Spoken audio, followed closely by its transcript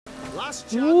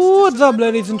What's up,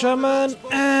 ladies and gentlemen,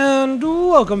 and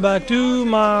welcome back to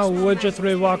my Witcher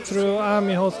 3 walkthrough. I'm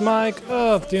your host Mike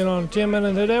of TheDonnerGman,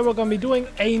 and today we're going to be doing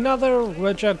another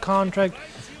Witcher contract.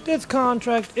 This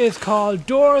contract is called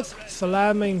Doors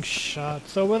Slamming Shut.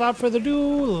 So without further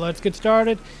ado, let's get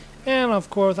started. And of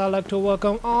course, I'd like to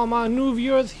welcome all my new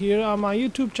viewers here on my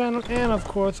YouTube channel and of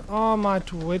course on my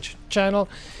Twitch channel.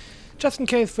 Just in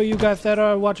case for you guys that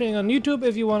are watching on YouTube,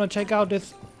 if you want to check out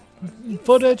this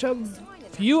footage a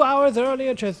few hours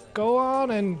earlier, just go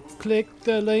on and click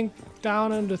the link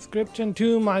down in the description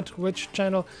to my Twitch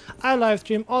channel. I live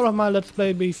stream all of my Let's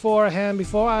Play beforehand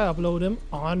before I upload them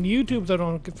on YouTube, so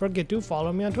don't forget to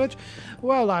follow me on Twitch,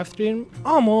 where I live stream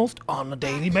almost on a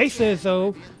daily basis.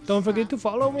 So don't forget to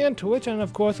follow me on Twitch and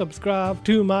of course subscribe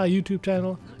to my YouTube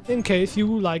channel in case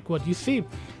you like what you see.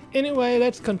 Anyway,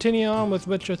 let's continue on with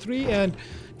Witcher 3 and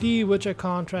the Witcher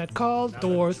contract called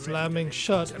Doors Slamming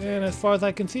Shut. And as far as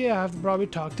I can see, I have to probably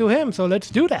talk to him, so let's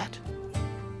do that.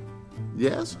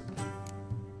 Yes?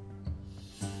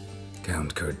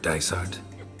 Count Kurt Dysart.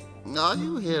 Are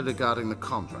you here regarding the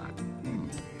contract?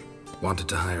 Wanted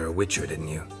to hire a witcher, didn't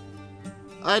you?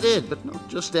 I did, but not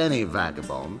just any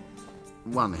vagabond.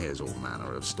 One hears all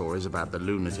manner of stories about the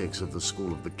lunatics of the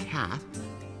School of the Cat.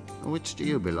 Which do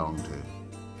you belong to?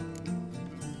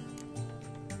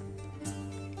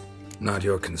 Not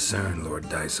your concern, Lord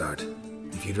Dysart.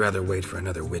 If you'd rather wait for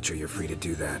another witcher, you're free to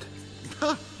do that.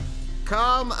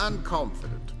 Calm and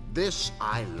confident. This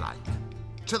I like.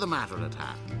 To the matter at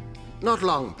hand. Not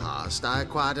long past, I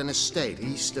acquired an estate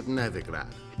east of Novigrad.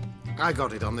 I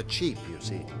got it on the cheap, you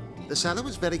see. The seller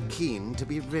was very keen to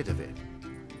be rid of it.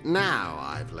 Now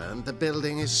I've learned the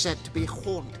building is said to be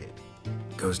haunted.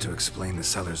 Goes to explain the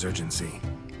seller's urgency.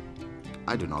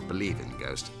 I do not believe in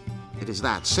ghosts. It is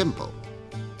that simple.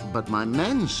 But my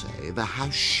men say the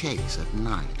house shakes at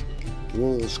night.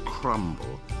 Walls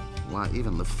crumble, while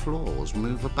even the floors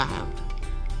move about.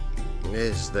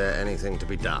 Is there anything to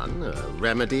be done? A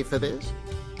remedy for this?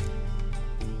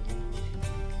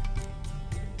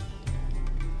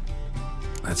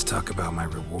 Let's talk about my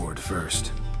reward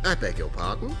first. I beg your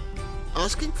pardon?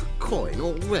 Asking for coin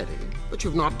already? But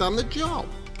you've not done the job.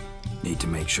 Need to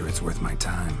make sure it's worth my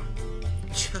time.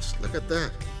 Just look at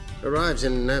that. Arrives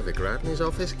in Novigrad and he's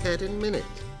off his head in minutes.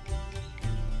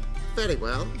 Very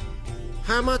well.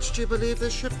 How much do you believe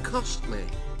this should cost me?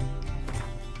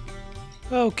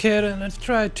 Okay, then let's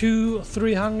try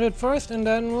 300 first and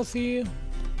then we'll see.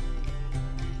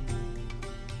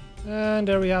 And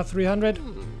there we have 300.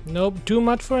 Nope, too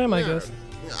much for him, I guess.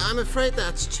 I'm afraid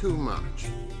that's too much.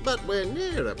 But we're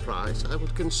near a price I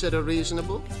would consider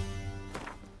reasonable.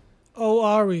 Oh,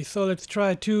 are we? So let's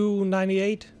try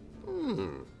 298.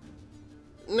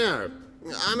 No,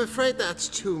 I'm afraid that's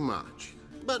too much.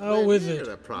 But Oh, we're is near it?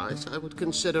 a price I would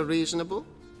consider reasonable.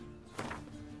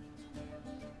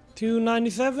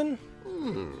 297?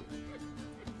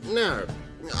 No,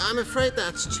 I'm afraid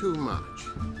that's too much.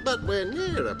 But we're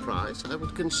near a price I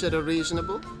would consider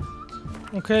reasonable.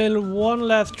 Okay, one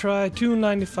last try,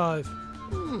 295.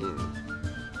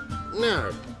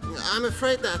 No, I'm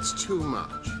afraid that's too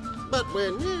much. But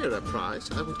we're near a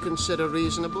price I would consider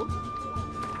reasonable.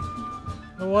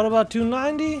 What about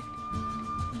 290?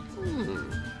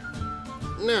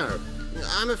 No,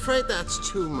 I'm afraid that's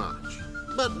too much.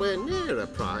 But we're near a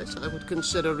price I would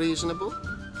consider reasonable.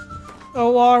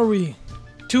 Oh, are we?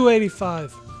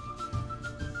 285.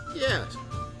 Yes,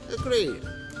 agreed.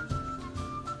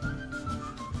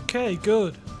 Okay,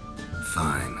 good.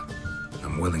 Fine.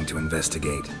 I'm willing to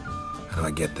investigate. How do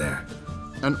I get there?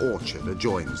 An orchard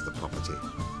adjoins the property.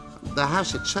 The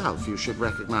house itself you should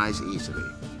recognize easily.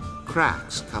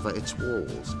 Cracks cover its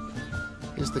walls.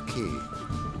 Here's the key.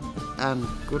 And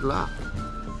good luck.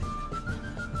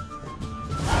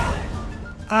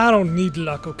 I don't need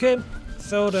luck, okay?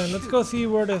 So then, let's go see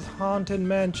where this haunted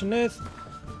mansion is.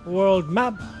 World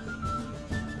map.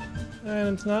 And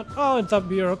it's not... Oh, it's up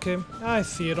here, okay. I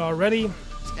see it already.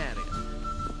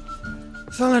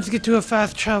 So let's get to a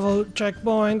fast travel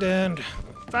checkpoint and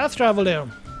fast travel there.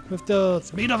 With the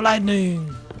speed of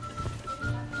lightning.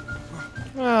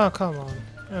 Oh, come on.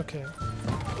 Okay.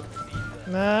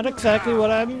 Not exactly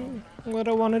what I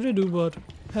wanted to do, but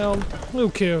hell, who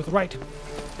cares, right?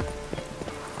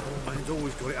 Mine's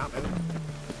always got it up.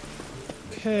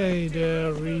 Okay,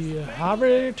 there we have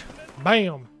it.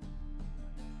 Bam!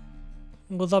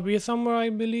 Was up here somewhere, I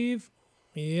believe.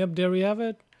 Yep, there we have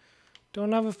it.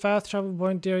 Don't have a fast travel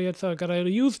point there yet, so I gotta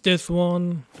use this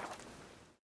one.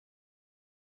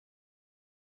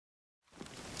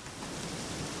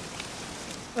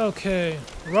 Okay,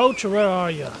 Roach, where are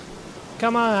you?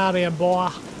 Come on out here, boy.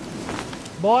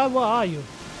 Boy, where are you?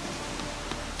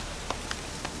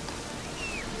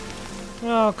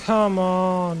 Oh, come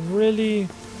on. Really?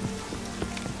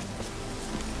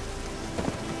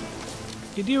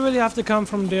 Did you really have to come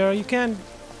from there? You can't...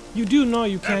 You do know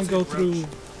you can't go through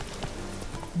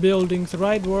buildings,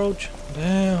 right, Roach?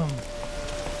 Damn.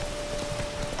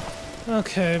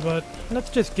 Okay, but let's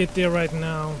just get there right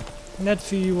now. Let's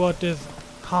see what this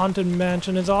haunted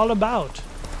mansion is all about.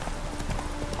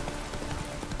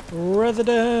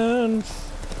 Residence.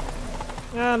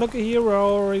 Yeah, look at here, we're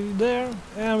already there.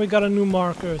 And we got a new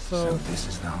marker, so this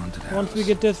is the haunted house. once we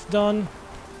get this done,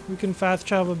 we can fast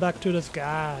travel back to the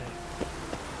sky.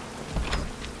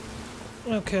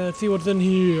 Okay, let's see what's in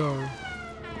here.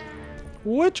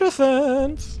 Witch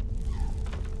Essence!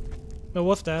 Oh,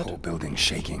 what's that? Whole building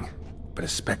shaking, but a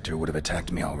specter would have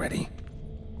attacked me already.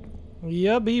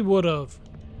 Yep, he would have.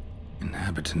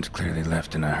 Inhabitants clearly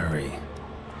left in a hurry.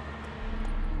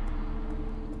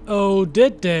 Oh,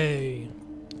 did they?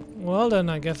 Well then,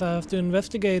 I guess I have to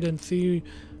investigate and see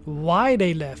why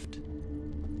they left.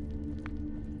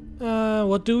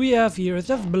 What do we have here? Is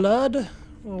this blood?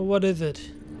 Or what is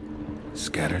it?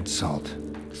 Scattered salt.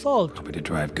 Salt. Probably to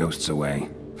drive ghosts away.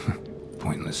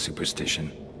 Pointless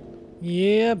superstition.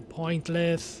 Yeah,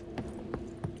 pointless.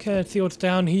 Okay, let's see what's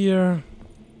down here.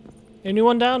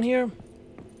 Anyone down here?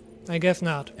 I guess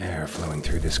not. Air flowing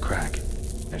through this crack.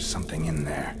 There's something in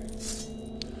there.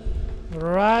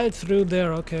 Right through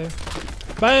there, okay.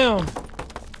 Bam!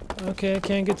 Okay,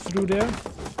 can't get through there.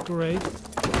 Great.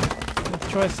 Let's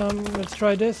try some. Let's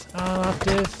try this. Not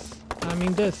this. I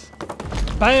mean this.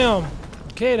 Bam!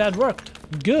 Okay, that worked.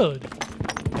 Good.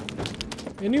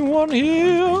 Anyone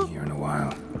here? Been here in a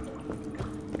while.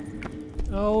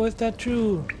 Oh, is that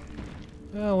true?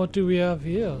 Oh, what do we have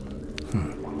here?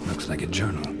 Looks like a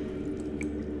journal.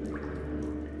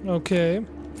 Okay.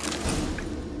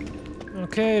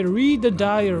 Okay, read the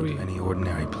diary. Any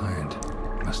ordinary plant.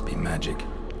 Must be magic.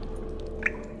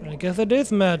 I guess it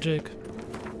is magic.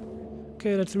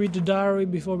 Okay, let's read the diary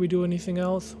before we do anything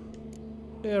else.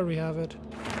 There we have it.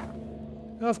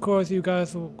 Of course, you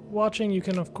guys watching, you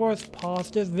can of course pause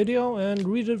this video and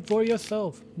read it for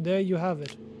yourself. There you have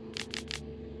it.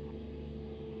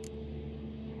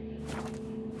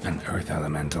 An earth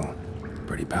elemental.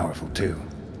 Pretty powerful too.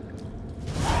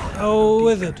 Oh,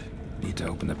 is it? Need to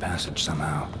open the passage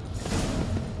somehow.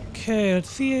 Okay, let's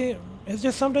see. Is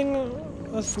there something,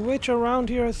 a switch around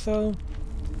here? So,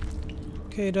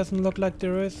 okay, it doesn't look like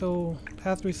there is, so it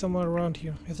has to be somewhere around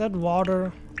here. Is that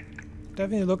water?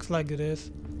 Definitely looks like it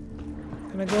is.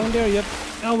 Can I go in there? Yep.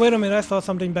 Oh, wait a minute, I saw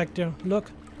something back there.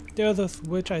 Look, there's a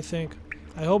switch, I think.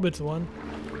 I hope it's one.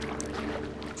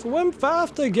 Swim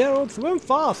faster, Geralt, swim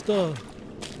faster!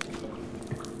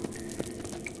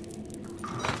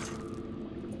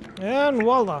 And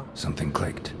voila! Something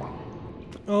clicked.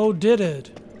 Oh, did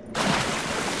it?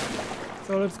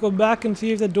 So let's go back and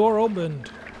see if the door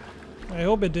opened. I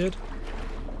hope it did.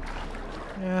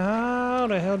 How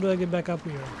the hell do I get back up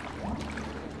here?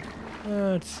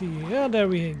 Let's see. Yeah, there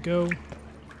we go.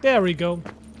 There we go.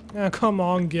 Come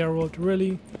on, Geralt,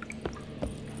 really?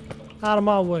 Out of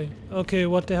my way. Okay,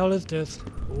 what the hell is this?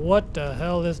 What the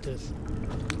hell is this?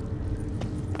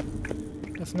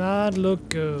 Does not look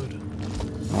good.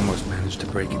 Almost managed to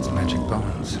break its magic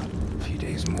bonds. A few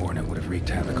days more and it would have wreaked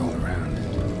havoc all around.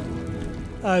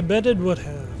 I bet it would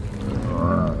have.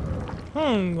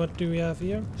 What do we have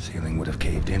here? Ceiling would have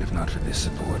caved in if not for this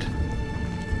support.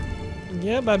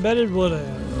 Yep, I bet it would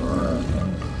have.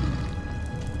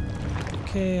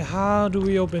 Okay, how do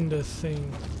we open this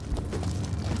thing?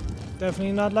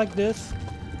 Definitely not like this.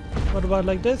 What about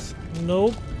like this?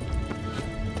 Nope.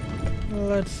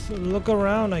 Let's look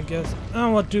around, I guess.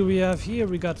 And what do we have here?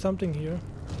 We got something here.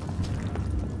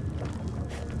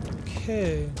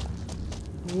 Okay.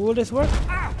 Will this work?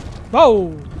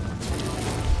 Whoa!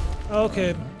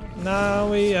 Okay, now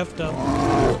we effed up.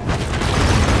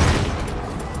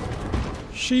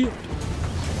 Shit.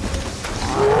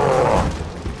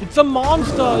 It's a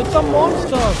monster! It's a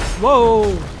monster!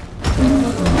 Whoa!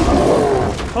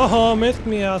 Haha, missed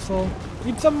me, asshole.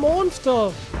 It's a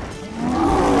monster!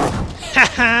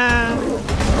 Haha!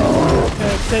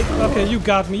 Okay, you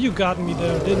got me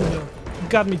there, didn't you? You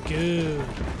got me good.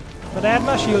 But I had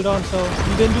my shield on, so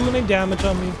you didn't do any damage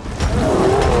on me.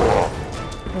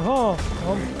 Oh,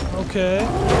 okay.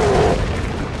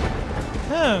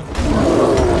 Huh.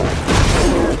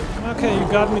 Okay, you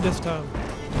got me this time.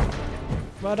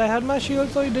 But I had my shield,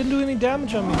 so you didn't do any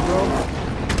damage on me, bro.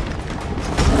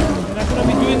 You're not gonna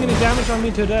be doing any damage on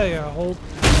me today, I hope.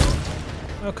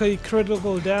 Okay,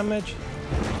 critical damage.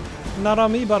 Not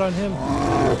on me, but on him.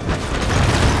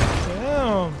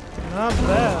 Damn, not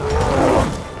bad.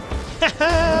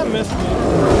 Haha, missed me.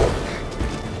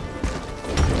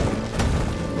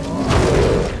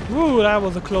 Ooh, that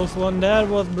was a close one. That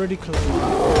was pretty close.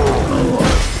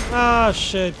 Ah,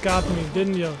 shit. Got me,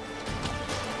 didn't you?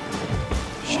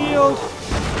 Shield.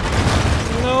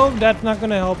 No, that's not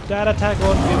gonna help. That attack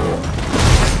won't get me.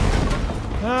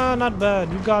 Ah, not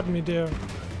bad. You got me there.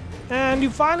 And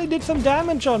you finally did some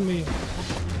damage on me.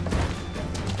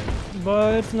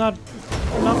 But it's not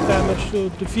enough damage to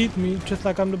defeat me, just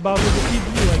like I'm about to defeat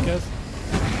you, I guess.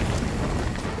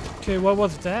 Okay, what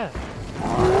was that?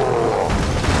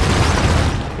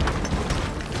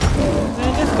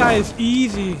 Man, this guy is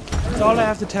easy. That's all I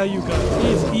have to tell you guys.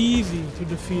 He is easy to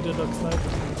defeat, it looks like.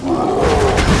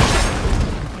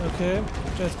 Okay,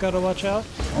 just gotta watch out.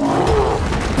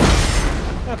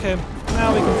 Okay,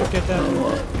 now we can forget that.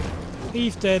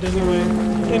 He's dead anyway.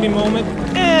 Any moment.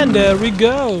 And there we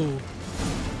go!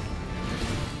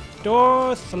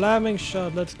 Door slamming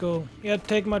shut. Let's go. Yeah,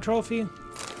 take my trophy.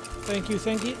 Thank you,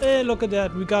 thank you. Hey, look at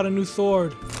that. We got a new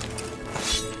sword.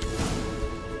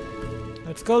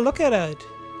 Let's go look at it.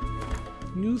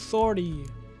 New swordy.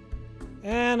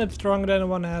 And it's stronger than the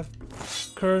one I have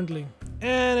currently.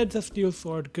 And it's a steel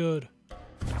sword. Good.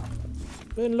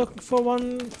 Been looking for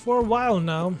one for a while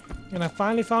now. And I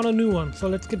finally found a new one. So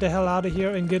let's get the hell out of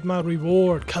here and get my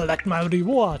reward. Collect my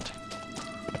reward.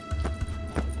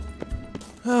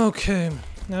 Okay.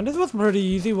 Now this was pretty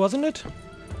easy, wasn't it?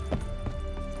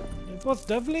 It was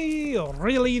definitely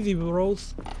real easy,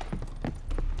 bros.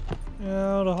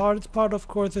 The hardest part, of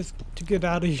course, is to get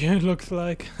out of here, it looks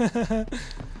like.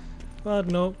 But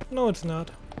no, it's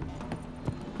not.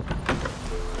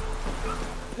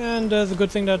 And there's a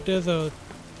good thing that there's a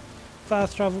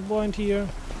fast travel point here.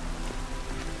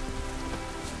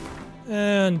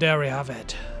 And there we have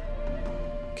it.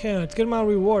 Okay, let's get my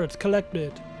reward. Let's collect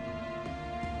it.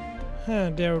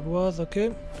 There it was,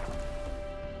 okay.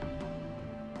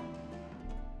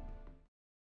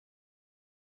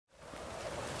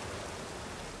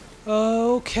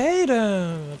 Okay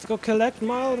then, let's go collect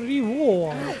my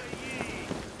reward.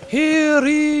 Here.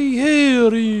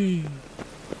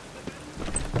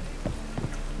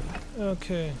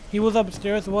 Okay, he was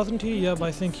upstairs, wasn't he? Yep,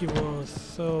 I think he was.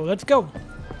 So let's go.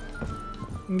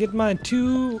 And get my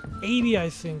 280, I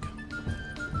think.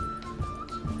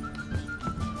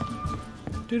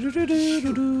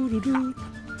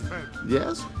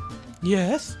 Yes?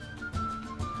 Yes?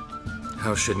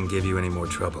 House shouldn't give you any more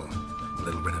trouble. A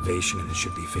little renovation and it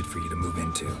should be fit for you to move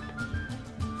into.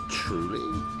 Truly?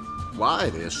 Why,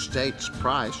 the estate's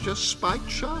price just spiked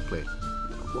sharply.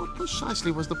 What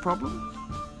precisely was the problem?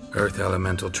 Earth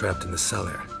elemental trapped in the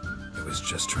cellar. It was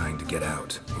just trying to get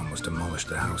out. Almost demolished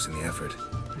the house in the effort.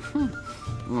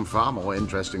 Far more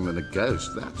interesting than a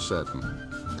ghost, that's certain.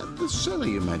 The cellar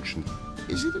you mentioned,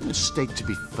 is it an estate to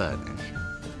be furnished?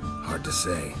 Hard to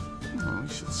say. Oh, we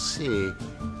shall see.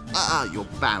 Your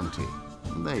bounty.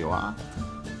 There you are.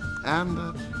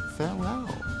 And farewell.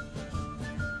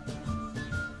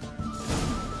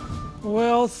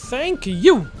 Well, thank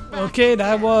you. Okay,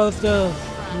 that was the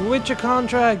Witcher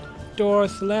contract door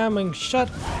slamming shut.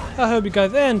 I hope you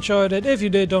guys enjoyed it. If you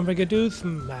did, don't forget to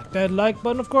smack that like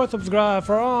button. Of course, subscribe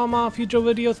for all my future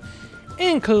videos,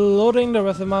 including the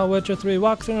rest of my Witcher 3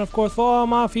 walkthrough, and of course for all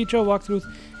my future walkthroughs,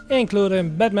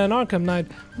 including Batman Arkham Knight,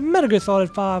 Metal Gear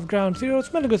Solid 5 Ground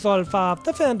Zeroes, Metal Gear Solid 5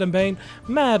 The Phantom Pain,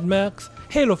 Mad Max,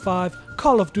 Halo 5,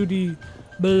 Call of Duty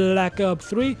Black Ops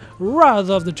 3, Rise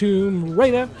of the Tomb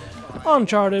Raider,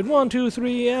 Uncharted 1, 2,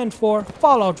 3, and 4,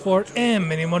 Fallout 4, and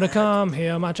many more to come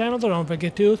here on my channel, so don't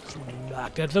forget to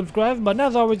like that subscribe button.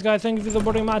 As always, guys, thank you for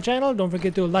supporting my channel. Don't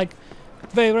forget to like,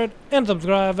 favorite, and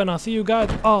subscribe, and I'll see you guys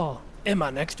all in my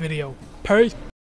next video. Peace!